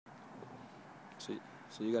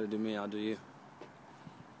So you got to do me, I'll do you.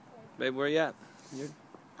 Babe, where you at?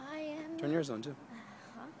 I am... Turn yours on, too.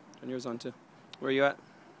 Huh? Turn yours on, too. Where are you at?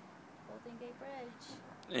 Golden Gate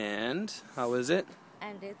Bridge. And how is it?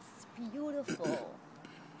 And it's beautiful.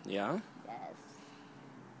 Yeah? Yes.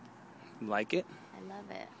 Like it? I love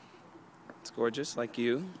it. It's gorgeous, like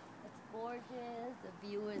you. It's gorgeous. The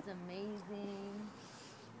view is amazing.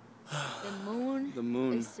 The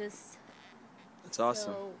moon is just... It's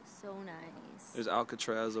awesome. So nice. There's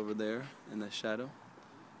Alcatraz over there in the shadow.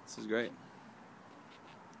 This is great.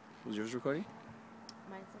 Was yours recording?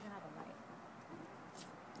 Mine doesn't have a light.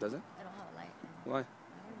 Does it? I don't have a light. Why? I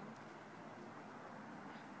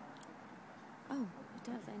don't know. Oh, it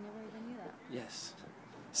does. I never even knew that. Yes.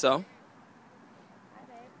 So? Hi,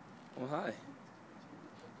 babe. Well, hi.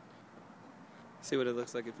 See what it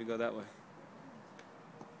looks like if you go that way.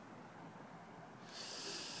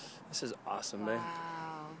 This is awesome, babe.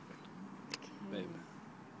 Wow. Babe,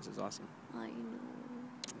 this is awesome. I know. I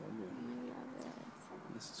love you. I love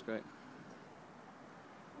it. This is great.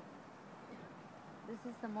 This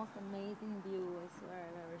is the most amazing view I swear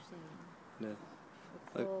I've ever seen. Yeah.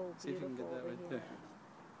 It's Look, so see if you can beautiful get that over right here. there.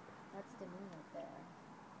 That's the moon right there.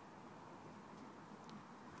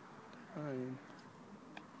 Fine.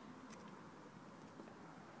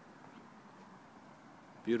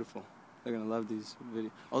 Beautiful. They're gonna love these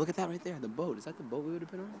videos. Oh, look at that right there. The boat. Is that the boat we would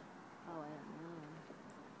have been on? Oh, I don't know.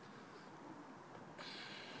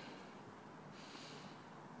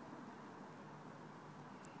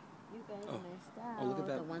 You guys missed out. Oh, look at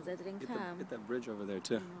that. The ones that didn't come. Get that bridge over there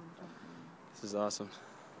too. No. This is awesome.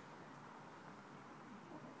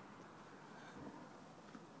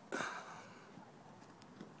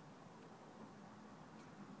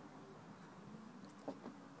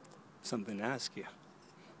 Something to ask you.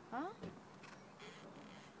 Huh?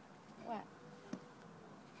 What?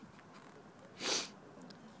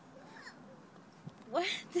 What?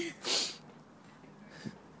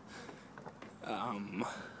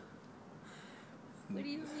 What do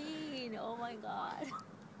you mean? Oh my God.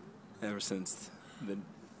 Ever since you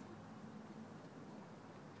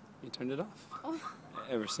turned it off. Oh,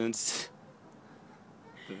 Ever since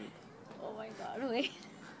oh my God, wait.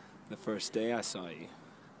 the first day I saw you,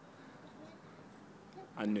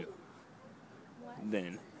 I knew What?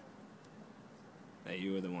 then that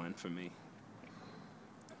you were the one for me.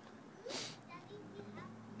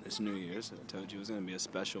 This New Year's, I told you it was going to be a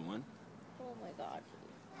special one. Oh my God.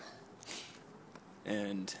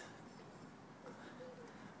 And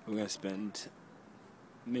we're going to spend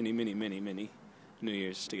many, many, many, many New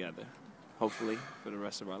Year's together. Hopefully for the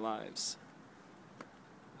rest of our lives.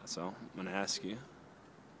 So I'm going to ask you,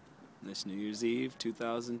 this New Year's Eve,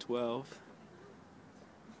 2012,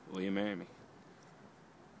 will you marry me?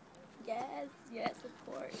 Yes, of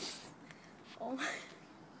course. Oh my,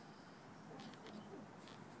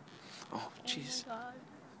 Oh, jeez. oh my God.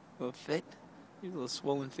 Will it fit? Your little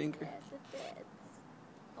swollen finger? Yes, it fits.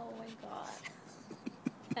 Oh my God.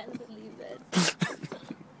 Can't believe it.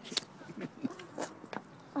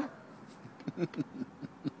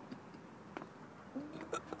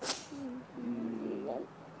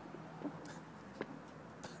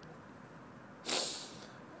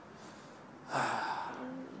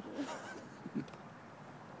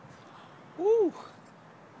 Woo!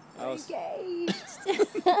 Engaged.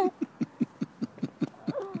 Oh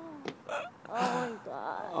my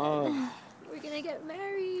God. Oh. We're gonna get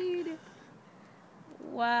married.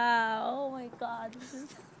 Wow. Oh my God. This is...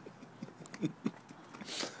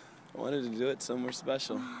 I wanted to do it somewhere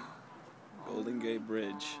special. Golden Gate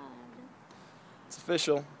Bridge. God. It's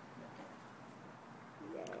official.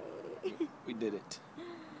 Yay. We did it.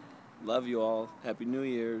 Love you all. Happy New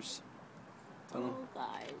Year's. Tell 'em. Oh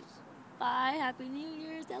gosh. Bye. Happy New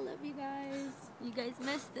Year's. I love you guys. You guys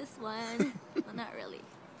missed this one. Well, not really.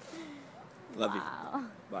 Love Wow. you.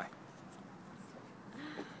 Bye.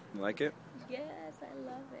 You like it? Yes, I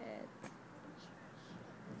love it.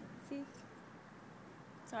 See?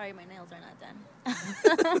 Sorry, my nails are not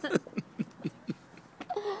done.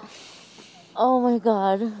 Oh my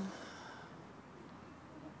God.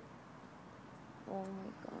 Oh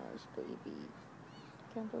my gosh, baby.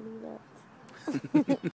 Can't believe it.